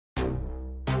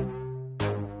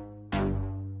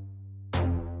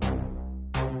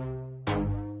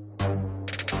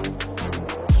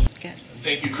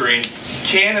Thank you, Karine.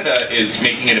 Canada is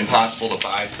making it impossible to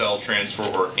buy, sell, transfer,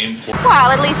 or import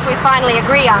Well, at least we finally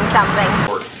agree on something.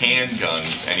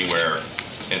 handguns anywhere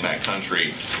in that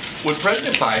country. Would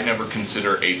President Biden ever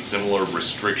consider a similar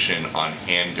restriction on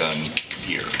handguns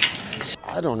here?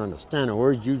 I don't understand the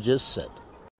words you just said.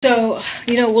 So,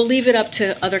 we'll leave it up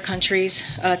to other countries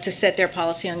to set their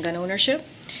policy on gun ownership.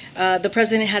 The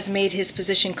president has made his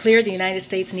position clear. The United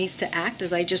States needs to act,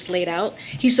 as I just laid out.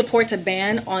 He supports a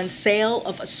ban on sale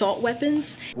of assault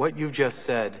weapons. What you just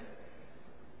said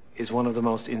is one of the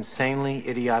most insanely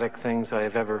idiotic things I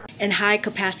have ever heard. And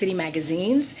high-capacity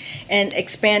magazines and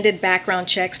expanded background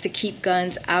checks to keep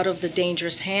guns out of the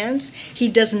dangerous hands. He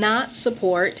does not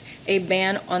support a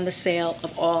ban on the sale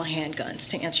of all handguns,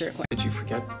 to answer your question. Did you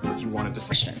forget what you wanted to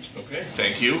say? Okay,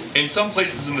 thank you. In some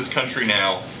places in this country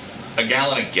now, a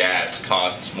gallon of gas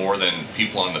costs more than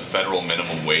people on the federal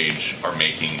minimum wage are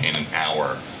making in an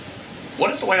hour. What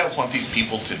does the White House want these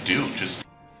people to do? Just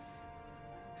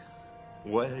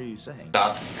What are you saying?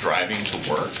 stop driving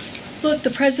to work? Look,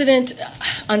 the president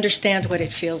understands what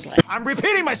it feels like. I'm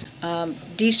repeating myself.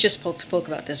 Deese just spoke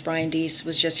about this. Brian Deese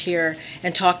was just here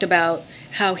and talked about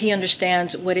how he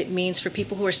understands what it means for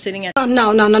people who are sitting at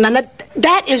No.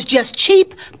 That is just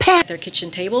cheap their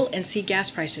kitchen table and see gas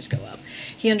prices go up.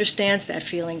 He understands that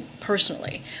feeling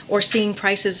personally. Or seeing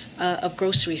prices of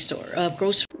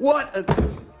What an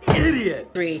idiot!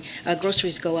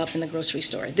 groceries go up in the grocery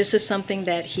store. This is something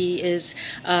that he is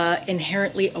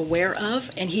inherently aware of,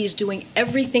 and he's doing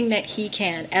everything that he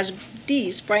can. As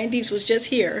Brian Deese was just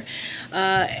here,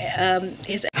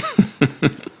 his